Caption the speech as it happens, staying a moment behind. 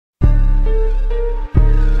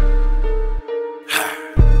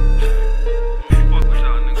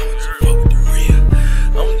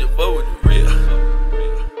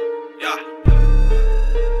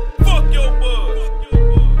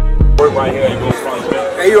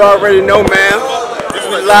Hey, you already know, man.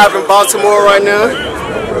 We live in Baltimore right now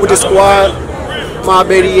with the squad.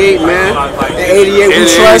 Mob 88, man. And 88, we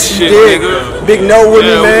trust you, dig. Big no with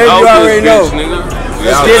me, man. You already know.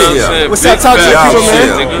 Let's get it. What's up? Talk to the people,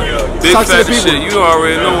 man. Big fat shit, you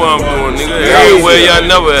already know what I'm doing, nigga. Everywhere y'all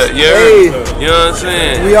never at, yeah. You know what I'm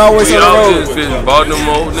saying? We always on the road. This bitch,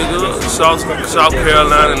 Baltimore, nigga. South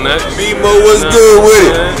Carolina next. B-Mo, what's good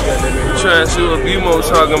with it? Trying to see what B-Mo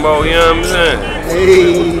talking about, you know what I'm saying?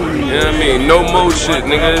 Hey. You know what I mean? No more shit,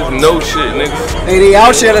 nigga. It's no shit, nigga. Hey, they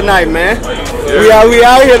out here tonight, man. Yeah. We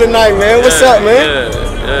out here tonight, man. What's up, man?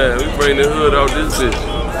 Yeah, we bring the hood out this bitch.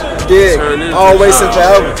 Always and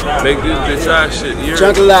forever. Make this bitch our shit.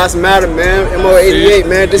 Jungle Lives Matter, man. MO88,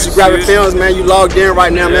 man. This is Grabbing Films, man. You logged in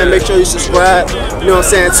right now, man. Make sure you subscribe. You know what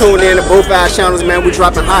I'm saying? Tune in to both our channels, man. We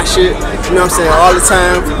dropping hot shit. You know what I'm saying? All the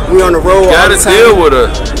time. We on the road all the time. You gotta deal with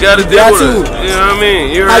us. You gotta deal with us. You know what I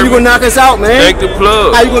mean? How you gonna knock us out, man? Thank the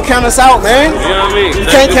plug. How you gonna count us out, man? You know what I mean? You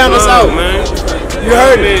can't count us out, man. You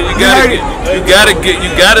heard it.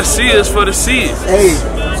 You gotta see us for the seeds. Hey.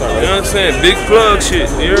 You know what I'm saying? Big plug shit.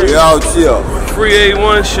 You heard me? Out here. Free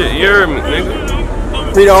A1 shit. You heard me,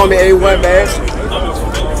 nigga? Free the homie A1, man.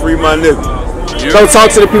 Free my nigga. Go talk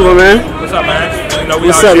to the people, man. What's up, man? You know, we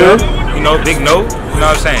What's out up, here. man? You know, big no. You know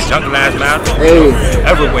what I'm saying? Jungle Lives Matter. Hey.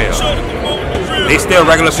 Everywhere. They still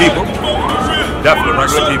regular people. Definitely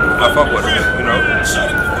regular people. I fuck with them. You know? I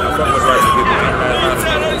fuck with regular people.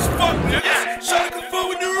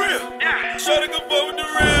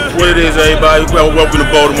 What it is, everybody? Well, welcome to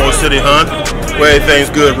Baltimore City, huh? Where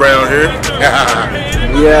everything's good around here.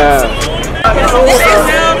 Yeah. This is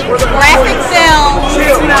graphic films,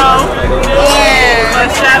 you know. Yeah.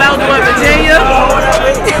 Shout out to Virginia.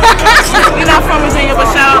 You're not from Virginia, but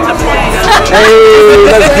shout out to Virginia. Hey,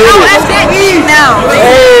 let's get it. Let's get it now.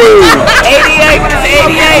 Hey. 88 is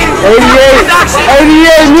 88.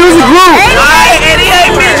 88 music group.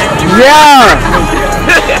 88 minutes. Yeah.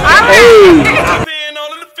 Hey.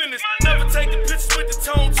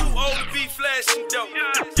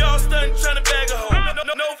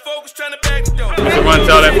 Run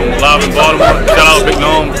tell that from live in Baltimore. Shout out Big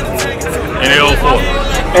Gnome and A04.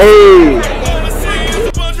 Hey.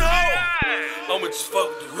 I'ma just fuck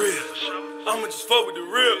with the real. I'ma just fuck with the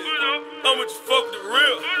real. I'ma just fuck with the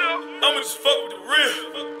real. I'ma just fuck with the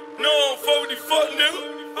real. No, I don't fuck with these fuck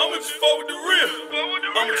niggas. I'ma just fuck with the real.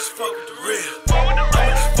 I'ma just fuck with the real.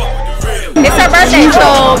 I'ma just fuck with the real. It's her birthday,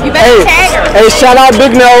 so you better tag her. Hey, shout out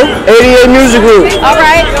Big No, 88 Music Group. All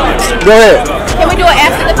right. Go ahead. Can we do it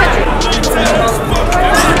after the picture?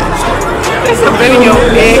 It's a video,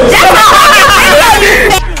 bitch.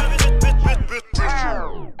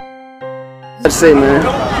 Let's say, man.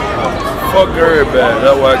 Fuck everybody.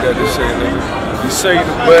 That's why I got to say, nigga. You say you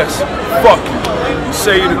the best, fuck you. You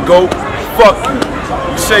say you the GOAT, fuck you.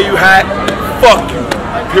 You say you hot, fuck you.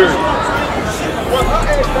 Period.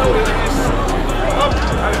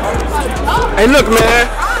 Hey, look, man.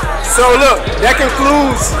 So, look, that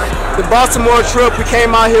concludes the Baltimore trip. We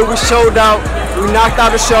came out here, we showed out, we knocked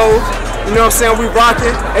out the show. You know what I'm saying? We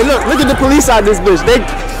rocking. Hey, look at the police out this bitch.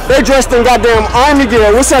 They dressed in goddamn army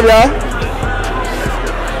gear. What's up, y'all?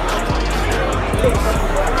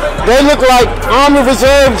 They look like Army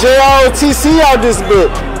Reserve JROTC out this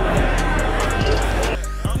bitch.